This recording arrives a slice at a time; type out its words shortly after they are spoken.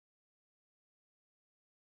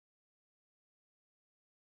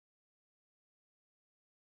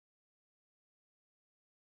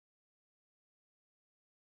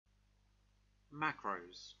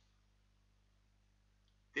Macros.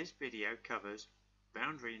 This video covers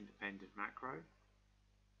boundary independent macro,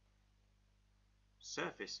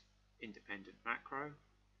 surface independent macro,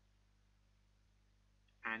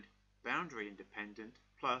 and boundary independent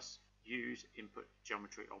plus use input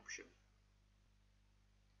geometry option.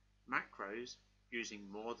 Macros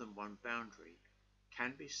using more than one boundary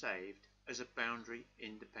can be saved as a boundary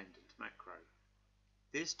independent macro.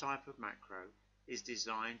 This type of macro is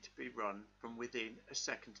designed to be run from within a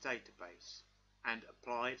second database and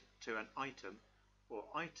applied to an item or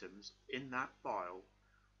items in that file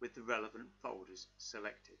with the relevant folders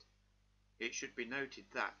selected. It should be noted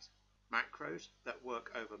that macros that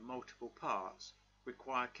work over multiple parts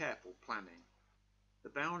require careful planning. The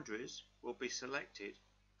boundaries will be selected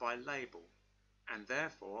by label, and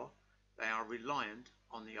therefore they are reliant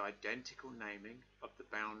on the identical naming of the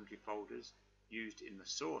boundary folders used in the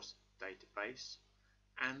source database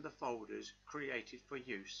and the folders created for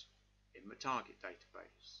use in the target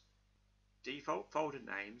database. Default folder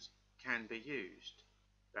names can be used: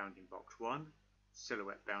 bounding box 1,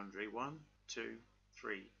 silhouette boundary 1, 2,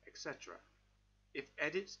 3, etc. If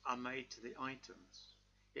edits are made to the items,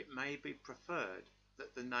 it may be preferred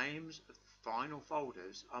that the names of the final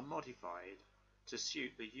folders are modified to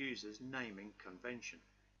suit the user's naming convention.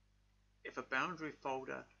 If a boundary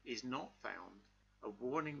folder is not found, a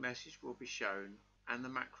warning message will be shown and the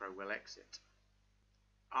macro will exit.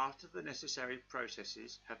 After the necessary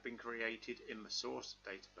processes have been created in the source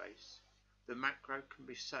database, the macro can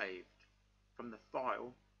be saved from the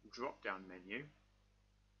File drop-down menu,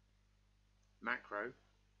 Macro,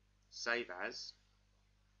 Save As,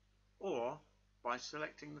 or by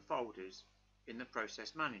selecting the folders in the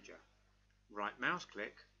Process Manager. Right mouse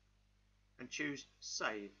click and choose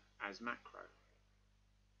Save as Macro.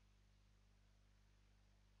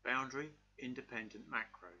 Boundary independent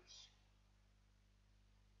macros.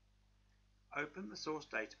 Open the source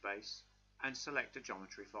database and select a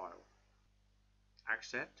geometry file.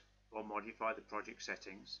 Accept or modify the project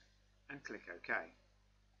settings and click OK.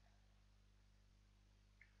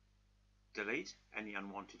 Delete any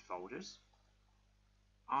unwanted folders.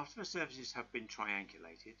 After the surfaces have been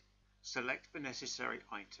triangulated, select the necessary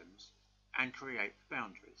items and create the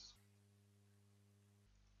boundaries.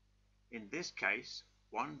 In this case,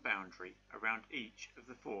 one boundary around each of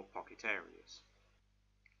the 4 pocket areas.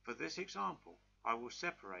 For this example, I will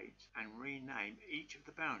separate and rename each of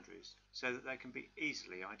the boundaries so that they can be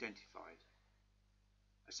easily identified: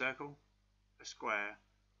 a circle, a square,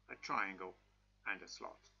 a triangle, and a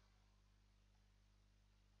slot.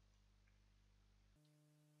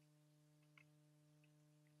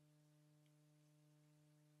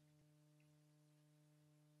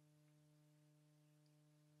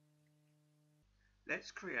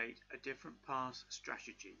 Let's create a different pass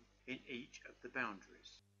strategy in each of the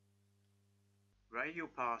boundaries. Radial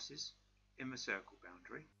passes in the circle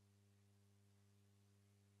boundary,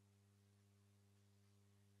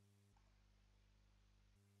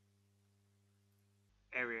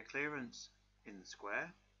 area clearance in the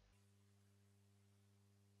square,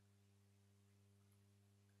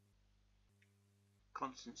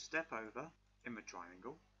 constant step over in the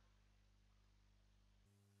triangle,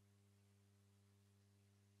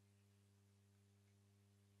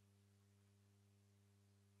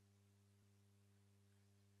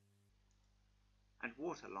 and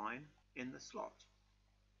waterline in the slot.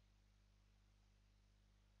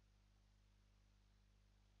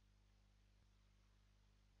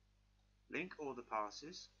 Link all the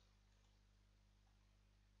passes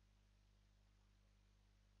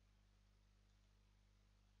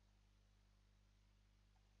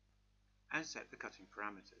and set the cutting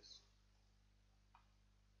parameters.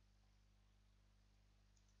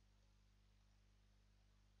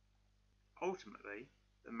 Ultimately,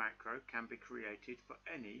 the macro can be created for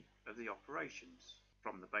any of the operations,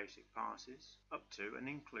 from the basic passes up to and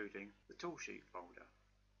including the toolsheet folder.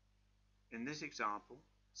 In this example,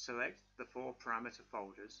 select the 4 parameter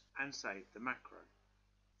folders and save the macro.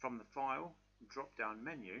 From the File drop-down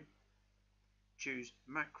menu, choose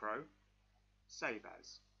Macro, Save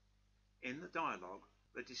As. In the dialog,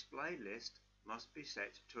 the display list must be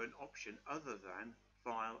set to an option other than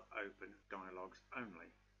File Open Dialogs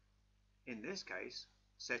only. In this case,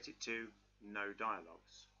 set it to No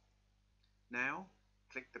Dialogs. Now,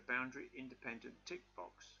 click the Boundary Independent tick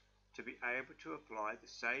box to be able to apply the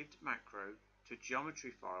saved macro to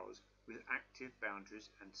geometry files with active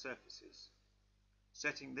boundaries and surfaces.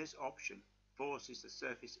 Setting this option forces the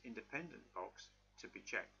Surface Independent box to be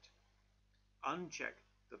checked. Uncheck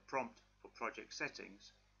the Prompt for Project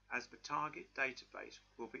Settings, as the target database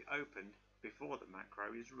will be opened before the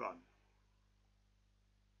macro is run.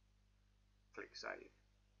 Click Save.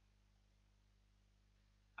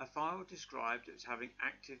 A file described as having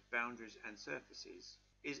active boundaries and surfaces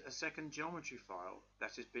is a second geometry file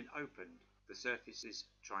that has been opened, the surfaces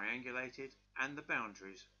triangulated, and the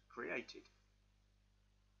boundaries created.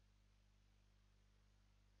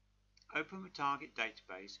 Open the target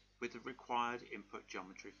database with the required input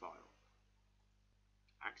geometry file.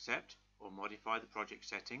 Accept or modify the project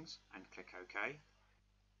settings and click OK.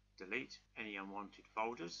 Delete any unwanted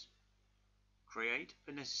folders. Create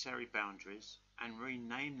the necessary boundaries and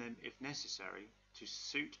rename them if necessary to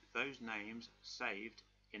suit those names saved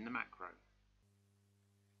in the macro.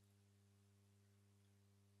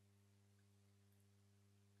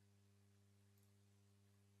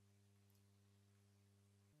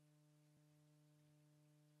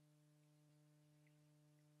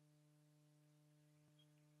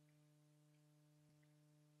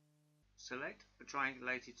 Select the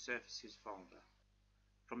Triangulated Surfaces folder.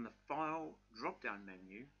 From the File drop-down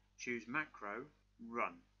menu, choose Macro,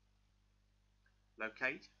 Run.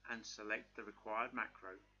 Locate and select the required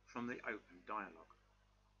macro from the Open dialog.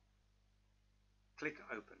 Click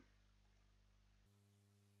Open.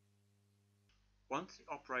 Once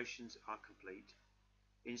the operations are complete,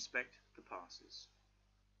 inspect the passes.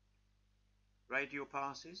 Radial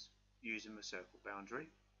passes using the circle boundary.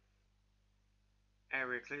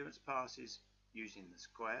 Area clearance passes using the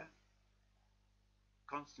square.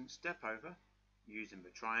 Constant step over using the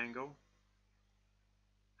triangle.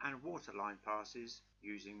 And waterline passes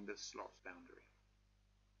using the slot boundary.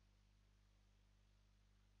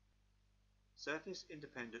 Surface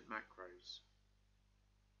independent macros.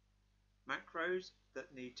 Macros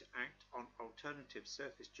that need to act on alternative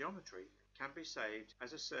surface geometry can be saved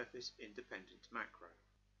as a surface independent macro.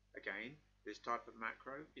 Again, this type of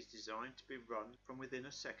macro is designed to be run from within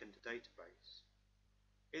a second database.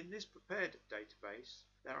 In this prepared database,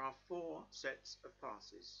 there are 4 sets of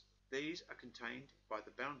passes. These are contained by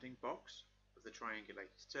the bounding box of the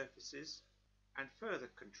triangulated surfaces and further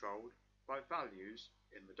controlled by values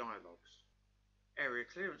in the dialogs. Area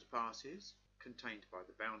clearance passes contained by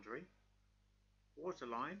the boundary.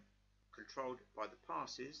 Waterline controlled by the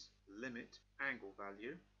passes limit angle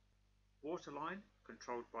value. Waterline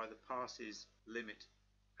controlled by the passes limit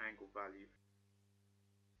angle value.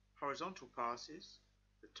 Horizontal passes.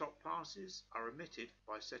 The top passes are omitted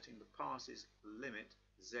by setting the passes limit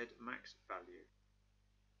Z max value.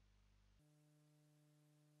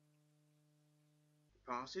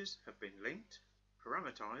 The passes have been linked,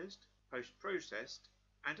 parameterized, post-processed,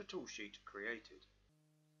 and a toolsheet created.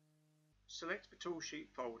 Select the toolsheet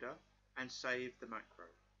folder and save the macro.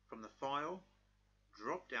 From the File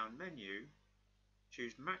drop-down menu,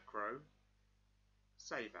 choose Macro,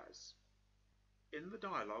 Save As. In the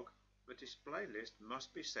dialog, the display list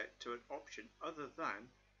must be set to an option other than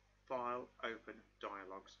File Open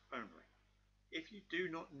Dialogs only. If you do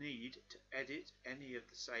not need to edit any of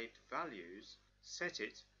the saved values, set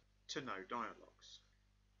it to No Dialogs.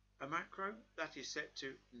 A macro that is set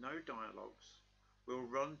to No Dialogs will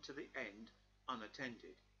run to the end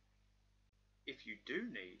unattended. If you do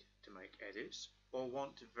need to make edits or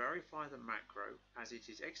want to verify the macro as it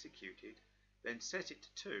is executed, then set it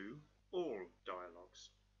to All Dialogs.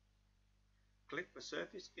 Click the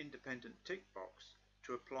Surface Independent tick box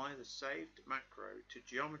to apply the saved macro to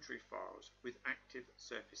geometry files with active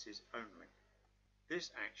surfaces only.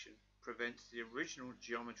 This action prevents the original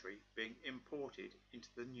geometry being imported into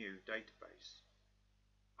the new database.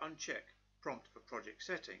 Uncheck Prompt for Project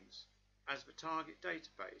Settings, as the target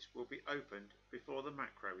database will be opened before the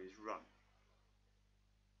macro is run.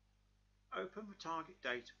 Open the target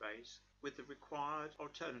database with the required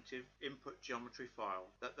alternative input geometry file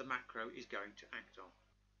that the macro is going to act on.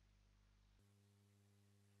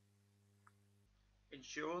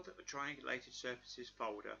 Ensure that the Triangulated Surfaces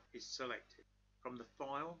folder is selected. From the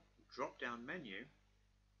File drop-down menu,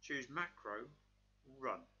 choose Macro,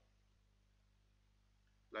 Run.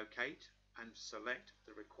 Locate and select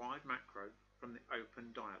the required macro from the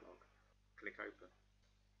Open dialog. Click Open.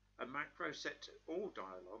 A macro set to all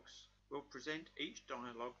dialogs will present each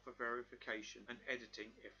dialog for verification and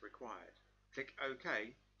editing if required. Click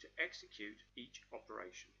OK to execute each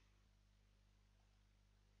operation.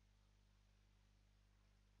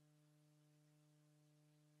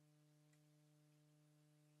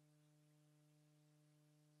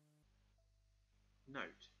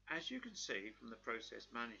 Note, as you can see from the Process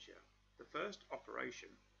Manager, the first operation,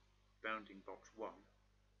 bounding box 1,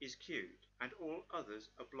 is queued and all others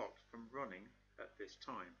are blocked from running at this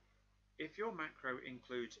time. If your macro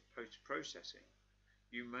includes post-processing,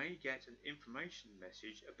 you may get an information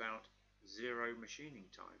message about 0 machining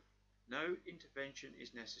time. No intervention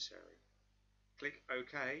is necessary. Click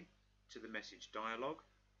OK to the message dialog,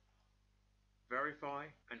 verify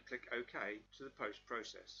and click OK to the post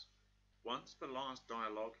process. Once the last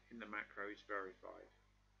dialog in the macro is verified,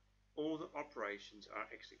 all the operations are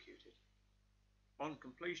executed. On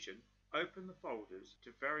completion, open the folders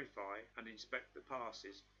to verify and inspect the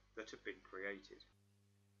passes that have been created.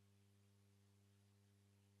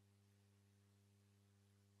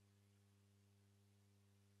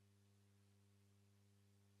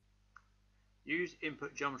 Use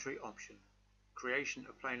input geometry option, creation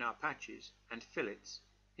of planar patches and fillets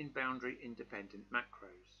in boundary independent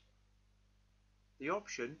macros. The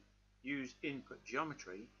option Use input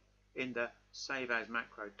geometry in the Save as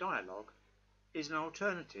Macro dialog is an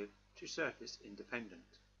alternative to surface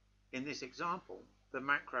independent. In this example, the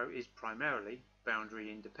macro is primarily boundary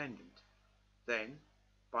independent. Then,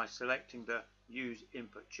 by selecting the Use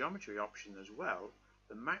Input Geometry option as well,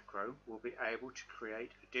 the macro will be able to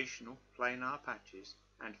create additional planar patches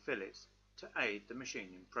and fillets to aid the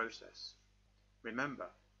machining process. Remember,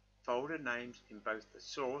 folder names in both the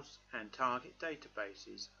source and target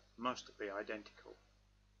databases must be identical.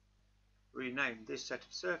 Rename this set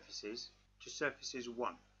of surfaces to Surfaces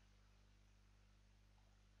 1.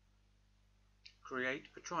 Create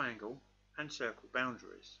a triangle and circle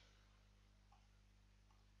boundaries.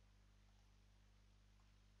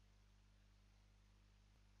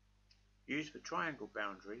 Use the triangle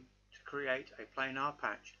boundary to create a planar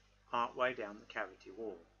patch partway down the cavity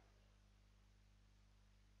wall.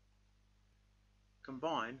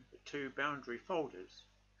 Combine the two boundary folders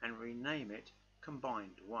and rename it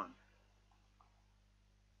Combined 1.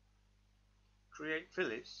 Create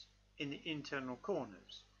fillets in the internal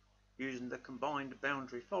corners using the combined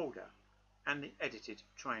boundary folder and the edited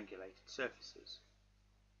triangulated surfaces.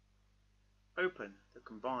 Open the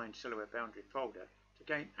combined silhouette boundary folder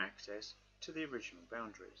to gain access to the original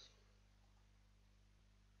boundaries.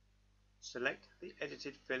 Select the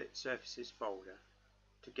edited fillet surfaces folder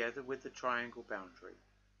together with the triangle boundary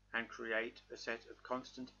and create a set of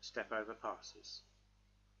constant step-over passes.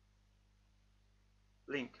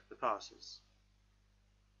 Link the passes.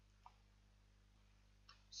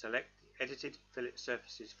 Select the edited fillet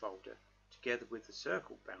surfaces folder together with the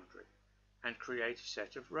circle boundary and create a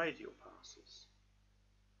set of radial passes.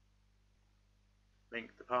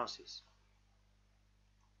 Link the passes.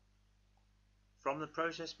 From the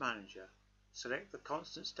Process Manager, select the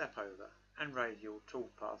Constant Step Over and Radial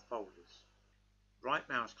Toolpath folders. Right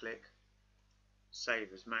mouse click,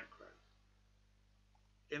 Save as Macro.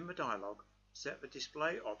 In the dialog, set the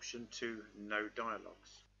display option to No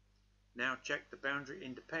Dialogs. Now check the boundary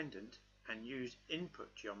independent and use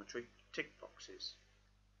input geometry tick boxes.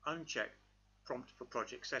 Uncheck Prompt for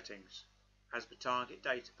Project Settings, as the target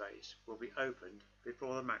database will be opened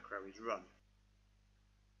before the macro is run.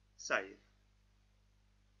 Save.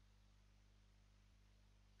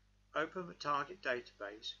 Open the target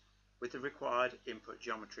database with the required input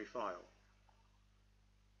geometry file.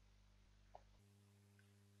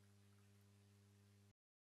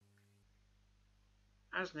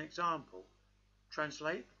 As an example,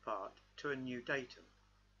 translate the part to a new datum.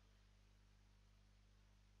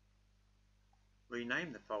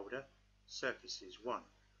 Rename the folder Surfaces 1.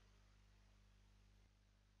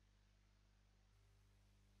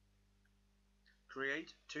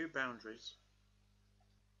 Create two boundaries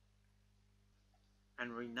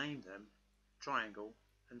and rename them Triangle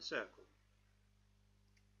and Circle.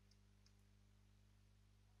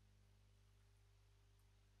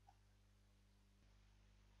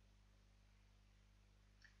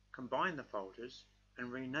 Combine the folders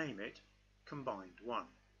and rename it Combined 1.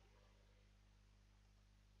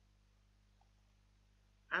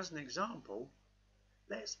 As an example,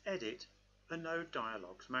 let's edit a No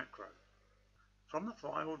Dialogs macro. From the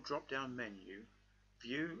File drop-down menu,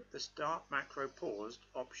 view the Start Macro Paused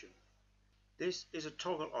option. This is a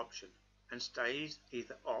toggle option and stays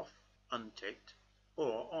either off, unticked,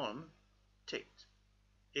 or on, ticked.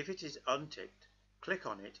 If it is unticked, click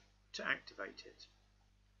on it to activate it.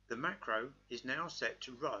 The macro is now set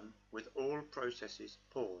to run with all processes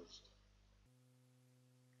paused.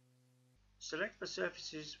 Select the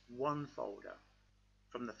Surfaces 1 folder.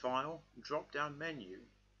 From the File drop-down menu,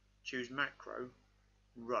 choose Macro,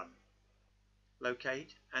 Run.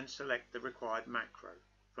 Locate and select the required macro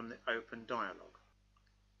from the Open dialog.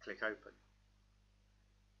 Click Open.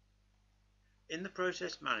 In the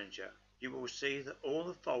Process Manager, you will see that all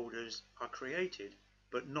the folders are created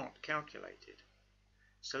but not calculated.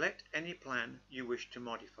 Select any plan you wish to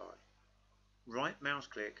modify. Right mouse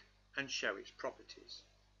click and show its properties.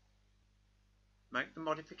 Make the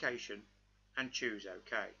modification and choose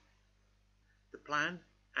OK. The plan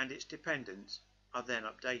and its dependents are then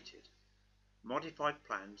updated. Modified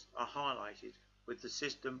plans are highlighted with the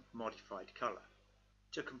system modified color.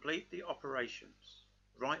 To complete the operations,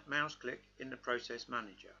 right mouse click in the Process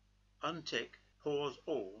Manager. Untick Pause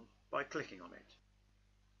All by clicking on it.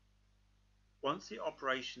 Once the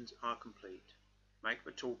operations are complete, make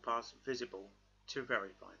the toolpaths visible to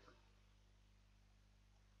verify them.